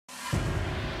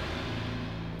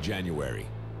January,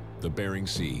 the Bering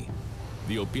Sea.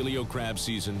 The Opilio crab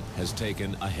season has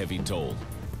taken a heavy toll.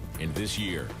 And this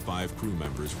year, 5 crew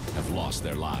members have lost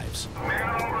their lives.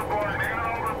 Man overboard, man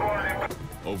overboard.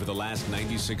 Over the last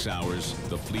 96 hours,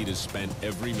 the fleet has spent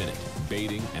every minute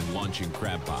baiting and launching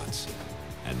crab pots.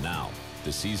 And now,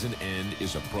 the season end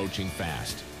is approaching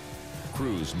fast.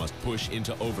 Crews must push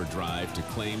into overdrive to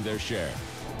claim their share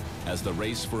as the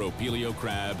race for Opilio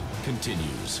crab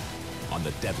continues on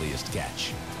the Deadliest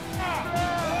Catch.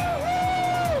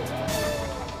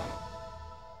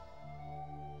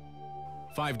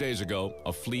 5 days ago,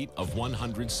 a fleet of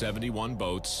 171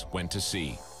 boats went to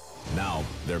sea. Now,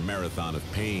 their marathon of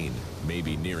pain may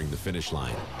be nearing the finish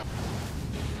line.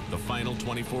 The final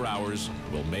 24 hours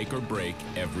will make or break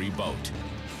every boat.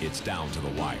 It's down to the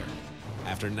wire.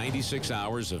 After 96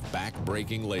 hours of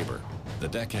back-breaking labor, the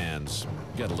deckhands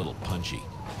get a little punchy.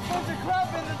 There's a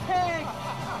crab in the tank!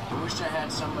 I wish I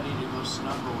had somebody to go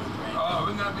snuggle with right now. Oh,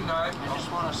 wouldn't that be nice? I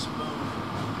just want a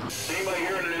spoon. Anybody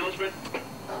hear an announcement?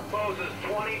 Poses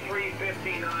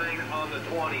 23:59 on the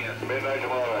 20th. Midnight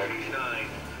tomorrow. 59.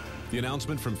 The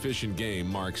announcement from Fish and Game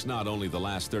marks not only the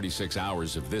last 36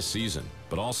 hours of this season,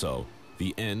 but also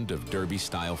the end of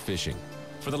derby-style fishing.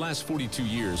 For the last 42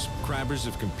 years, crabbers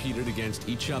have competed against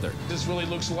each other. This really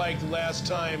looks like the last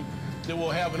time that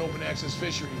we'll have an open access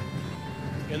fishery.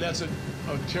 And that's a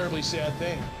terribly sad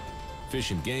thing.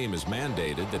 Fish and Game has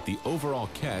mandated that the overall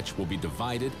catch will be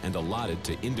divided and allotted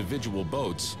to individual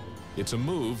boats. It's a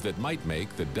move that might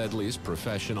make the deadliest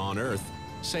profession on earth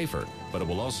safer, but it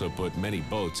will also put many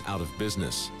boats out of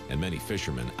business and many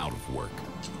fishermen out of work.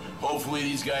 Hopefully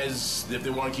these guys, if they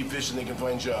want to keep fishing, they can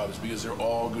find jobs because they're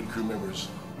all good crew members.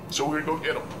 So we're going to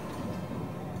go get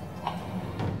them.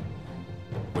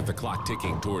 With the clock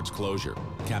ticking towards closure,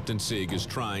 Captain Sig is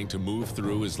trying to move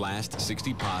through his last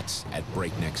 60 pots at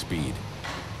breakneck speed.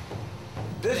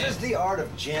 This is the art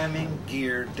of jamming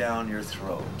gear down your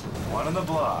throat. One on the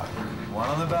block, one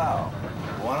on the bow,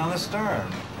 one on the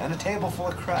stern, and a table full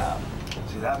of crab.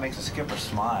 See, that makes a skipper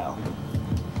smile.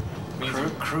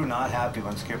 Crew not happy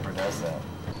when skipper does that.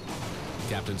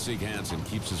 Captain Sig Hansen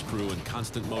keeps his crew in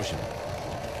constant motion.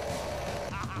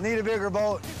 Need a bigger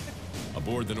boat.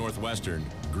 Aboard the Northwestern,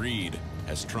 greed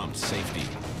has trumped safety.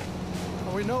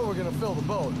 Well, we know we're gonna fill the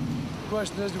boat. The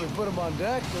question is, do we put them on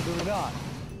deck or do we not?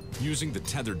 Using the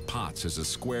tethered pots as a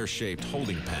square-shaped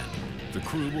holding pen, the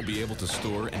crew will be able to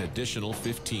store an additional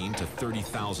 15 to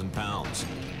 30,000 pounds,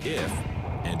 if,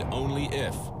 and only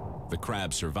if, the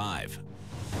crabs survive.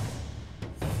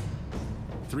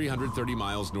 330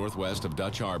 miles northwest of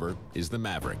Dutch Harbor is the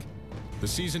Maverick. The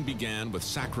season began with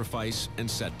sacrifice and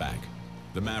setback.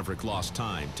 The Maverick lost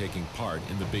time taking part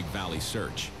in the Big Valley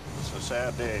search. It's a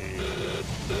sad day.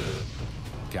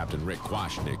 Captain Rick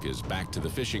Kwashnick is back to the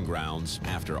fishing grounds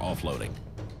after offloading.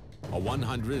 A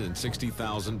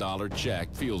 $160,000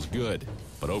 check feels good,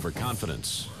 but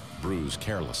overconfidence brews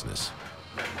carelessness.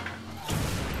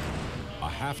 A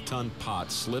half-ton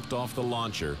pot slipped off the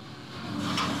launcher.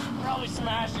 Probably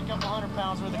smashed a couple 100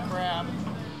 pounds worth of crab.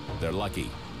 They're lucky.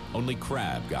 Only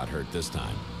crab got hurt this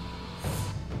time.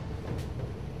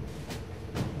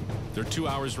 There are 2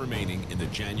 hours remaining in the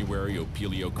January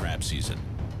Opilio crab season.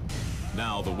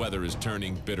 Now the weather is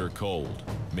turning bitter cold,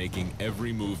 making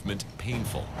every movement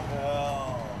painful.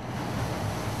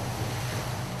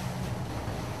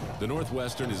 The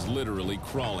Northwestern is literally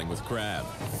crawling with crab.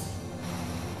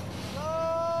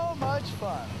 So much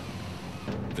fun.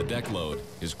 The deck load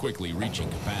is quickly reaching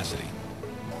capacity.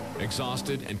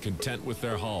 Exhausted and content with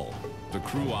their haul, the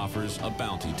crew offers a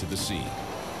bounty to the sea.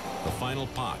 The final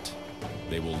pot,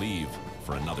 they will leave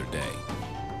for another day.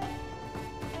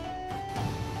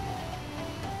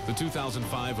 The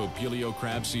 2005 Opilio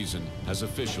crab season has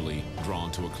officially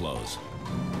drawn to a close.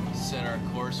 Set our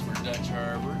course for Dutch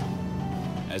Harbor.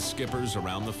 As skippers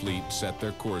around the fleet set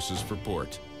their courses for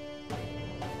port,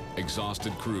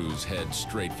 exhausted crews head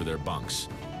straight for their bunks,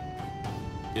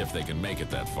 if they can make it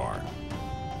that far.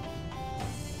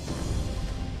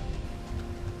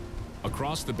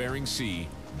 Across the Bering Sea,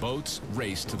 boats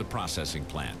race to the processing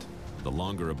plant. The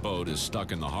longer a boat is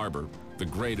stuck in the harbor, the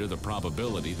greater the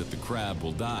probability that the crab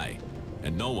will die,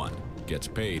 and no one gets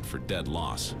paid for dead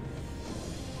loss.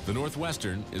 The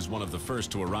Northwestern is one of the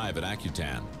first to arrive at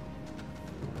Akutan.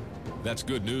 That's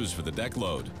good news for the deck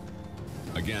load.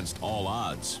 Against all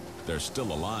odds, they're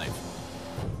still alive.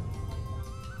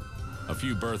 A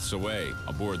few berths away,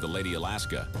 aboard the Lady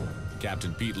Alaska,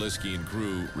 Captain Pete Liskey and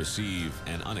crew receive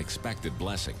an unexpected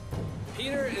blessing.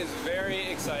 Peter is very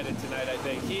excited tonight, I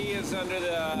think. He is under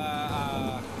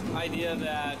the idea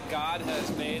that God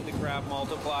has made the crab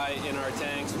multiply in our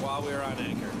tanks while we were on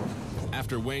anchor.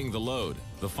 After weighing the load,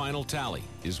 the final tally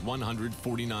is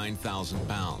 149,000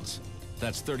 pounds.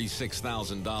 That's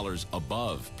 $36,000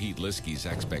 above Pete Liskey's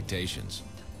expectations.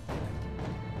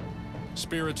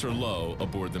 Spirits are low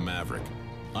aboard the Maverick.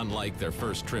 Unlike their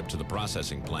first trip to the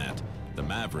processing plant, the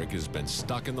Maverick has been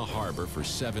stuck in the harbor for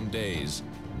 7 days,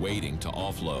 waiting to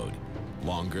offload,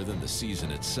 longer than the season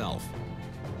itself.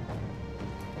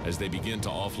 As they begin to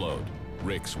offload,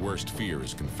 Rick's worst fear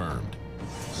is confirmed.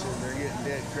 So they're getting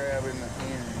dead crab in the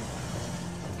end.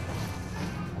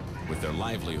 With their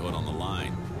livelihood on the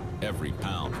line, every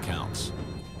pound counts.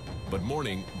 But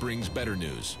morning brings better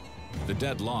news. The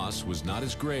dead loss was not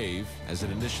as grave as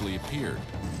it initially appeared.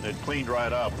 It cleaned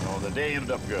right up, you know, the day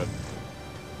ended up good.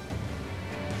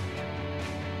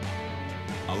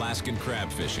 Alaskan crab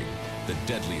fishing, the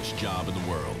deadliest job in the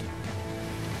world.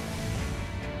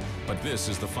 But this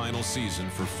is the final season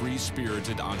for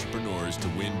free-spirited entrepreneurs to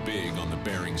win big on the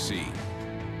Bering Sea.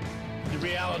 The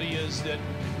reality is that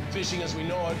fishing as we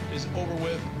know it is over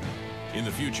with. In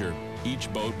the future,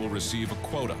 each boat will receive a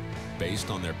quota based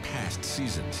on their past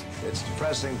seasons. It's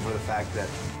depressing for the fact that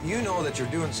you know that you're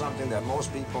doing something that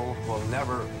most people will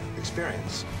never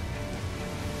experience.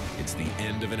 It's the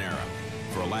end of an era.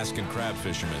 For Alaskan crab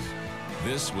fishermen,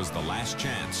 this was the last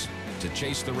chance to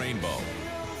chase the rainbow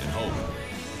and hope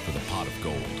for the pot of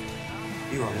gold.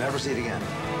 You will never see it again.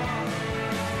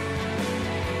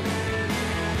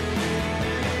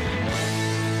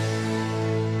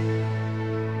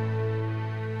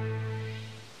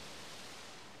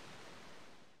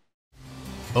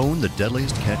 Own the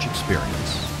Deadliest Catch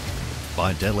experience.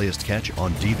 Buy Deadliest Catch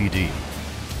on DVD.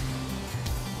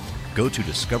 Go to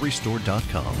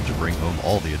discoverystore.com to bring home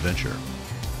all the adventure.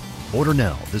 Order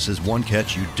now. This is one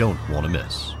catch you don't want to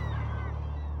miss.